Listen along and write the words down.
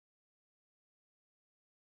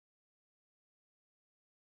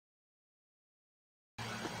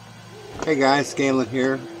Hey guys, Galen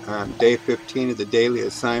here. Day 15 of the daily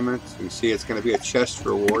assignments. You see it's going to be a chest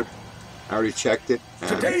reward. I already checked it.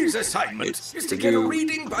 Today's assignment is to get a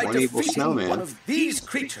reading by defeating one of these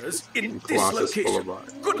creatures in this location.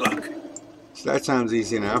 Boulevard. Good luck! So that sounds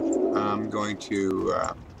easy enough. I'm going to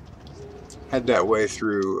head that way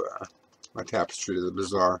through my tapestry to the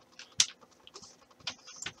bazaar.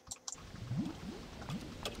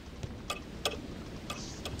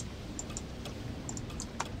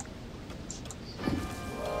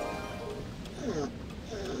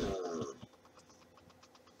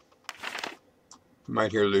 You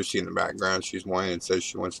might hear Lucy in the background. She's whining and says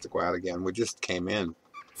she wants to go out again. We just came in.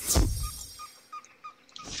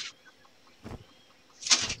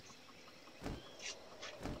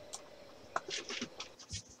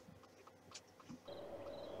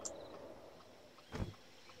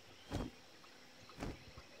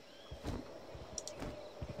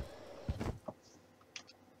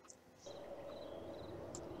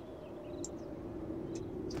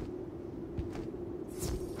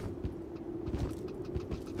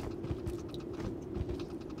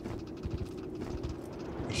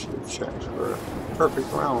 Check for a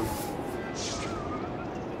perfect round.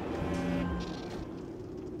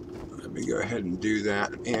 Let me go ahead and do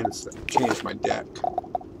that and change my deck.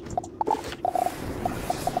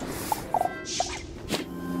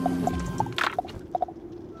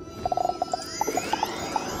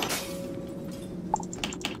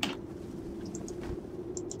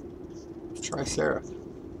 Let's try Sarah.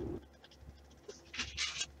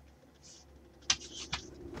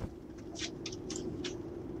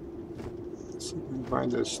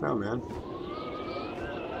 Find a snowman.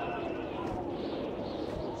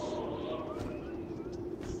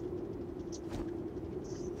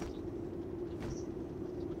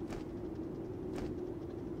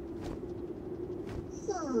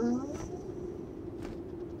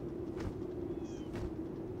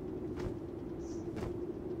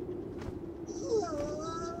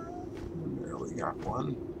 There we got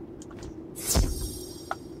one.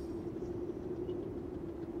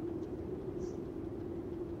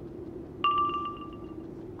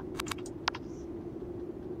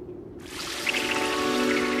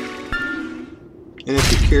 And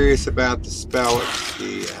if you're curious about the spell, it's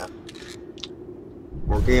the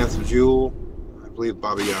Morgantha Jewel. I believe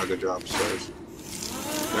Baba Yaga drops those.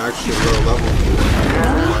 They're actually low level for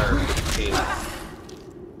fire 15.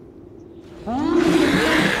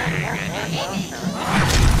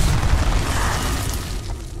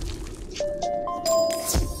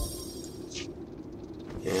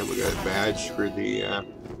 And we got a badge for the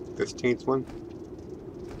 15th one.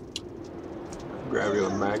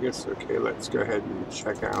 Gravulum Magus. Okay, let's go ahead and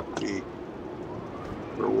check out the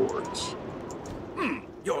rewards.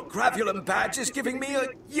 Your Gravulum badge is giving me a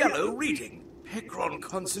yellow reading. Pekron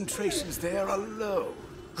concentrations there are low.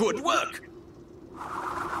 Good work!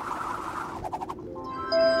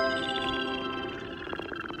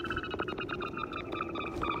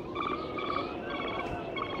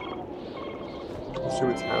 So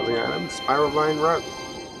it's housing items, Spiral Vine Rug.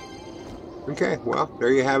 Okay, well,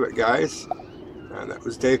 there you have it, guys. That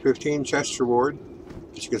was day 15 chest reward.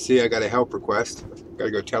 As you can see, I got a help request. Got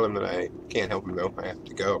to go tell him that I can't help him though. I have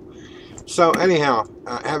to go. So anyhow,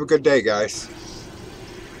 have a good day, guys.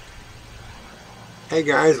 Hey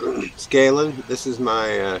guys, it's Galen. This is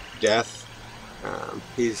my death.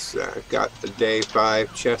 He's got the day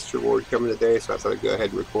 5 chest reward coming today, so I thought I'd go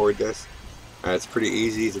ahead and record this. It's pretty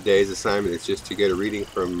easy. Today's assignment is just to get a reading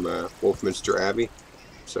from Wolfminster Abbey.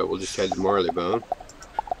 So we'll just head to Marleybone.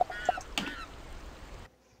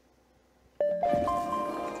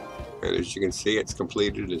 And as you can see, it's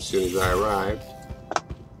completed as soon as I arrived.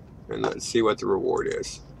 And let's see what the reward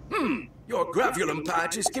is. Your Gravulum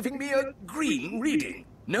badge is giving me a green reading.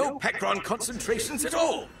 No Pekron concentrations at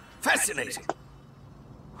all. Fascinating.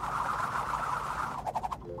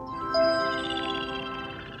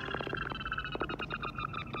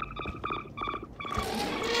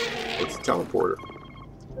 It's a teleporter.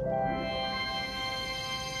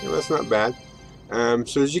 Yeah, that's not bad.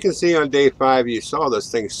 So as you can see on day 5, you saw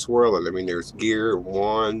those things swirling. I mean, there's gear,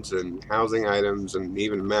 wands, and housing items, and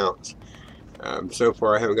even mounts. So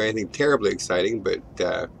far, I haven't got anything terribly exciting, but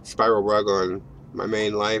Spiral Rug on my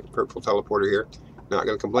main life, purple teleporter here. Not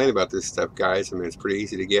going to complain about this stuff, guys. I mean, it's pretty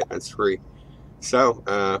easy to get, and it's free. So,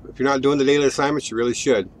 if you're not doing the daily assignments, you really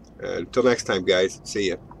should. Until next time, guys. See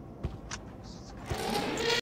ya.